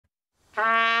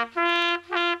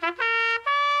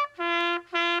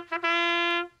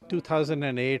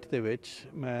2008 ਦੇ ਵਿੱਚ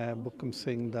ਮੈਂ ਬੁੱਕਮ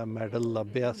ਸਿੰਘ ਦਾ ਮੈਡਲ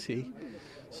ਲੱਭਿਆ ਸੀ।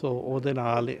 ਸੋ ਉਹਦੇ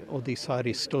ਨਾਲ ਉਹਦੀ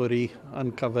ਸਾਰੀ ਸਟੋਰੀ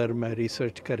ਅਨਕਵਰ ਮੈਂ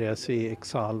ਰਿਸਰਚ ਕਰਿਆ ਸੀ 1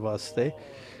 ਸਾਲ ਵਾਸਤੇ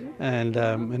ਐਂਡ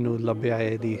ਮੈਨੂੰ ਲੱਭਿਆ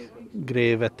ਇਹਦੀ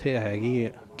ਗ੍ਰੇਵ ਇੱਥੇ ਹੈਗੀ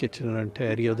ਕਿਚਨਰ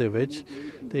ontario ਦੇ ਵਿੱਚ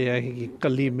ਅਤੇ ਇਹ ਹੈਗੀ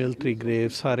ਇਕੱਲੀ ਮਿਲਟਰੀ ਗ੍ਰੇਵ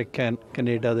ਸਾਰੇ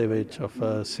ਕੈਨੇਡਾ ਦੇ ਵਿੱਚ ਆਫ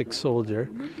Sikh soldier।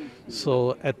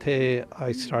 ਸੋ ਇੱਥੇ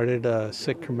I started a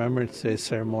Sikh Remembrance Day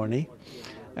ceremony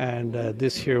and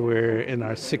this year we're in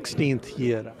our 16th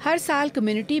year। ਹਰ ਸਾਲ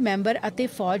ਕਮਿਊਨਿਟੀ ਮੈਂਬਰ ਅਤੇ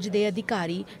ਫੌਜ ਦੇ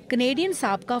ਅਧਿਕਾਰੀ ਕੈਨੇਡੀਅਨ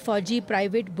ਸਾਬਕਾ ਫੌਜੀ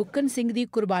ਪ੍ਰਾਈਵੇਟ ਬੁੱਕਨ ਸਿੰਘ ਦੀ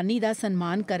ਕੁਰਬਾਨੀ ਦਾ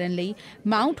ਸਨਮਾਨ ਕਰਨ ਲਈ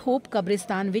ਮਾਊਂਟ ਹੋਪ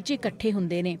ਕਬਰਿਸਤਾਨ ਵਿੱਚ ਇਕੱਠੇ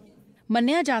ਹੁੰਦੇ ਨੇ।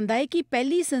 ਮੰਨਿਆ ਜਾਂਦਾ ਹੈ ਕਿ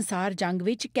ਪਹਿਲੀ ਸੰਸਾਰ ਜੰਗ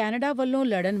ਵਿੱਚ ਕੈਨੇਡਾ ਵੱਲੋਂ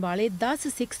ਲੜਨ ਵਾਲੇ 10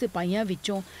 ਸਿੱਖ ਸਿਪਾਹੀਆਂ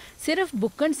ਵਿੱਚੋਂ ਸਿਰਫ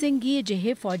ਬੁੱਕਨ ਸਿੰਘ ਹੀ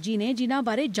ਅਜਿਹੇ ਫੌਜੀ ਨੇ ਜਿਨ੍ਹਾਂ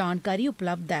ਬਾਰੇ ਜਾਣਕਾਰੀ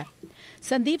ਉਪਲਬਧ ਹੈ।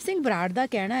 ਸੰਦੀਪ ਸਿੰਘ ਬਰਾੜ ਦਾ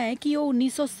ਕਹਿਣਾ ਹੈ ਕਿ ਉਹ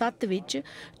 1907 ਵਿੱਚ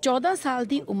 14 ਸਾਲ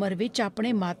ਦੀ ਉਮਰ ਵਿੱਚ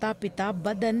ਆਪਣੇ ਮਾਤਾ ਪਿਤਾ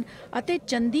ਬਦਨ ਅਤੇ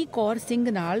ਚੰਦੀ ਕੌਰ ਸਿੰਘ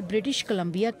ਨਾਲ ਬ੍ਰਿਟਿਸ਼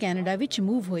ਕੋਲੰਬੀਆ ਕੈਨੇਡਾ ਵਿੱਚ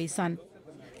ਮੂਵ ਹੋਏ ਸਨ।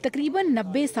 ਤਕਰੀਬਨ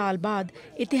 90 ਸਾਲ ਬਾਅਦ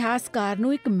ਇਤਿਹਾਸਕਾਰ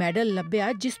ਨੂੰ ਇੱਕ ਮੈਡਲ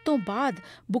ਲੱਭਿਆ ਜਿਸ ਤੋਂ ਬਾਅਦ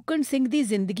ਬੁੱਕਨ ਸਿੰਘ ਦੀ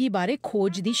ਜ਼ਿੰਦਗੀ ਬਾਰੇ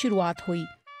ਖੋਜ ਦੀ ਸ਼ੁਰੂਆਤ ਹੋਈ।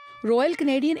 ਰਾਇਲ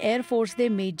ਕੈਨੇਡੀਅਨ 에ਅਰ ਫੋਰਸ ਦੇ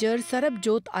ਮੇਜਰ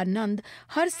ਸਰਬਜੋਤ ਆਨੰਦ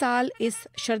ਹਰ ਸਾਲ ਇਸ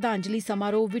ਸ਼ਰਧਾਂਜਲੀ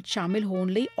ਸਮਾਰੋਹ ਵਿੱਚ ਸ਼ਾਮਿਲ ਹੋਣ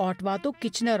ਲਈ ਆਟਵਾ ਤੋਂ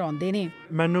ਕਿਚਨਰ ਆਉਂਦੇ ਨੇ।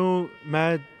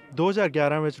 ਮੈਂ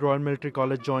 2011 ਵਿੱਚ ਰਾਇਲ ਮਿਲਟਰੀ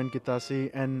ਕਾਲਜ ਜੁਆਇਨ ਕੀਤਾ ਸੀ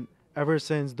ਐਂਡ ਐਵਰ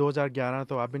ਸਿੰਸ 2011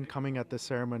 ਤੋਂ ਆਈ ਬੀਨ coming at this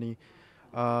ceremony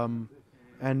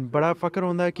and ਬੜਾ ਫਖਰ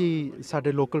ਹੁੰਦਾ ਹੈ ਕਿ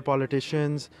ਸਾਡੇ ਲੋਕਲ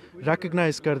ਪੋਲੀਟੀਸ਼ੀਅਨਸ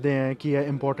ਰੈਕਗਨਾਈਜ਼ ਕਰਦੇ ਹੈ ਕਿ ਇਹ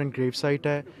ਇੰਪੋਰਟੈਂਟ ਗ੍ਰੇਵ ਸਾਈਟ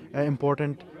ਹੈ, ਇਹ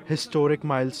ਇੰਪੋਰਟੈਂਟ ਹਿਸਟੋਰਿਕ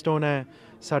ਮਾਈਲਸਟੋਨ ਹੈ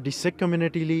ਸਾਡੀ ਸਿੱਖ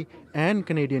ਕਮਿਊਨਿਟੀ ਲਈ ਐਂਡ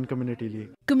ਕੈਨੇਡੀਅਨ ਕਮਿਊਨਿਟੀ ਲਈ।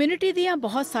 ਕਮਿਊਨਿਟੀ ਦੀਆਂ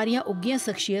ਬਹੁਤ ਸਾਰੀਆਂ ਉੱਘੀਆਂ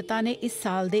ਸ਼ਖਸੀਅਤਾਂ ਨੇ ਇਸ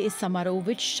ਸਾਲ ਦੇ ਇਸ ਸਮਾਰੋਹ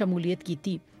ਵਿੱਚ ਸ਼ਮੂਲੀਅਤ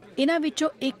ਕੀਤੀ। ਇਹਨਾਂ ਵਿੱਚੋਂ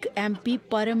ਇੱਕ MP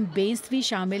ਪਰਮ ਬੇਂਸ ਵੀ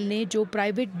ਸ਼ਾਮਿਲ ਨੇ ਜੋ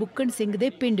ਪ੍ਰਾਈਵੇਟ ਬੁੱਕਨ ਸਿੰਘ ਦੇ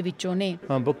ਪਿੰਡ ਵਿੱਚੋਂ ਨੇ।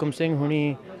 ਬੁੱਕਮ ਸਿੰਘ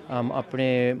ਹੁਣੀ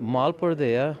ਆਪਣੇ ਮਾਲਪੁਰ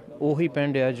ਦੇ ਆ, ਉਹੀ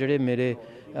ਪਿੰਡ ਆ ਜਿਹੜੇ ਮੇਰੇ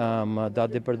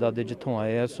ਦਾਦੇ ਪੜਦਾਦੇ ਜਿੱਥੋਂ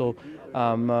ਆਏ ਆ। ਸੋ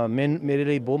ਮੇਰੇ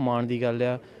ਲਈ ਬਹੁਤ ਮਾਣ ਦੀ ਗੱਲ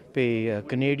ਆ ਵੀ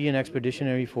ਕੈਨੇਡੀਅਨ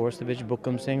ਐਕਸਪੀਡੀਸ਼ਨਰੀ ਫੋਰਸ ਦੇ ਵਿੱਚ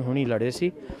ਬੁੱਕਮ ਸਿੰਘ ਹੁਣੀ ਲੜੇ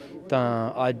ਸੀ।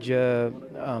 ਤਾਂ ਅੱਜ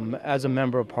as a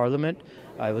member of parliament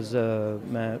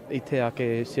ਮੈਂ ਇੱਥੇ ਆ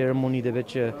ਕੇ ਸੈਰੇਮੋਨੀ ਦੇ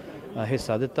ਵਿੱਚ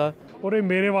ਹਿੱਸਾ ਦਿੱਤਾ। ਔਰ ਇਹ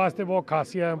ਮੇਰੇ ਵਾਸਤੇ ਬਹੁਤ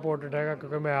ਖਾਸੀਆ ਇੰਪੋਰਟੈਂਟ ਹੈਗਾ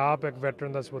ਕਿਉਂਕਿ ਮੈਂ ਆਪ ਇੱਕ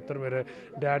ਵੈਟਰਨ ਦਾ ਸਪੁੱਤਰ। ਮੇਰੇ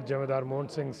ਡੈਡ ਜਮੇਦਾਰ ਮੋਹਨ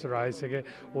ਸਿੰਘ ਸਰਾਏ ਸੀਗੇ,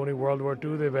 ਉਹਨੇ ਵਰਲਡ ਵਾਰ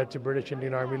 2 ਦੇ ਵਿੱਚ ਬ੍ਰਿਟਿਸ਼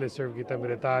ਇੰਡੀਅਨ ਆਰਮੀ ਲਈ ਸਰਵ ਕੀਤਾ।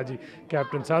 ਮੇਰੇ ਤਾਇਆ ਜੀ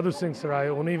ਕੈਪਟਨ ਸਾਧੂ ਸਿੰਘ ਸਰਾਏ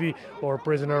ਉਹਨੇ ਵੀ ਔਰ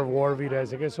ਪ੍ਰਿਜ਼ਨਰ ਵਾਰ ਵੀ ਰਹੇ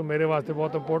ਸੀਗੇ। ਸੋ ਮੇਰੇ ਵਾਸਤੇ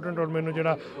ਬਹੁਤ ਇੰਪੋਰਟੈਂਟ ਔਰ ਮੈਨੂੰ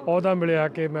ਜਿਹੜਾ ਅਹੁਦਾ ਮਿਲਿਆ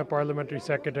ਕਿ ਮੈਂ ਪਾਰਲੀਮੈਂਟਰੀ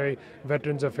ਸੈਕਟਰੀ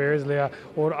ਵੈਟਰਨਸ ਅਫੇਅਰਸ ਲਿਆ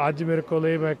ਔਰ ਅੱਜ ਮੇਰੇ ਕੋਲ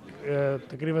ਇਹ ਮੈਂ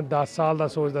ਤਕਰੀਬਨ 10 ਸਾਲ ਦਾ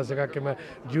ਸੋਚਦਾ ਸੀਗਾ ਕਿ ਮੈਂ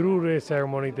ਜ਼ਰੂਰ ਇਹ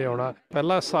ਸੈਰੇਮੋਨੀ 'ਤੇ ਆਉਣਾ।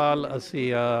 ਪਹਿਲਾ ਸਾਲ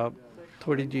ਅਸੀਂ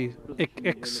ਥੋੜ੍ਹੀ ਜਿਹੀ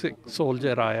ਇੱਕ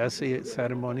ਸੋਲਜਰ ਆਇਆ ਸੀ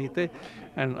ਸੈਰੇਮੋਨੀ 'ਤੇ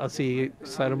ਐਂਡ ਅਸੀਂ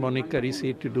ਸੈਰੇਮੋਨੀ ਕਰੀ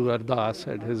ਸੀ ਟੂ ਡੂ ਅਰਦਾਸ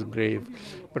at his grave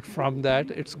but from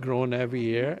that it's grown every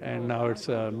year and now it's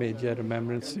a major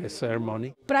remembrance day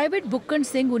ਸੈਰੇਮੋਨੀ। Private ਬੁੱਕਨ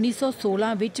Singh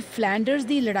 1916 ਵਿੱਚ ਫਲੈਂਡਰਸ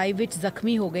ਦੀ ਲੜਾਈ ਵਿੱਚ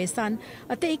ਜ਼ਖਮੀ ਹੋ ਗਏ ਸਨ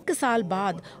ਅਤੇ 1 ਸਾਲ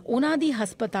ਬਾਅਦ ਉਹਨਾਂ ਦੀ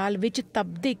ਹਸਪਤਾਲ ਵਿੱਚ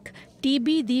ਤਬਦਿਕ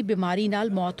TB ਦੀ ਬਿਮਾਰੀ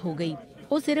ਨਾਲ ਮੌਤ ਹੋ ਗਈ।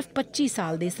 ਉਹ ਸਿਰਫ 25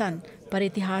 ਸਾਲ ਦੇ ਸਨ ਪਰ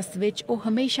ਇਤਿਹਾਸ ਵਿੱਚ ਉਹ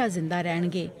ਹਮੇਸ਼ਾ ਜ਼ਿੰਦਾ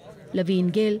ਰਹਿਣਗੇ। ਲਵੀਨ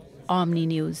ਗਿੱਲ, OMNI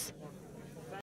News।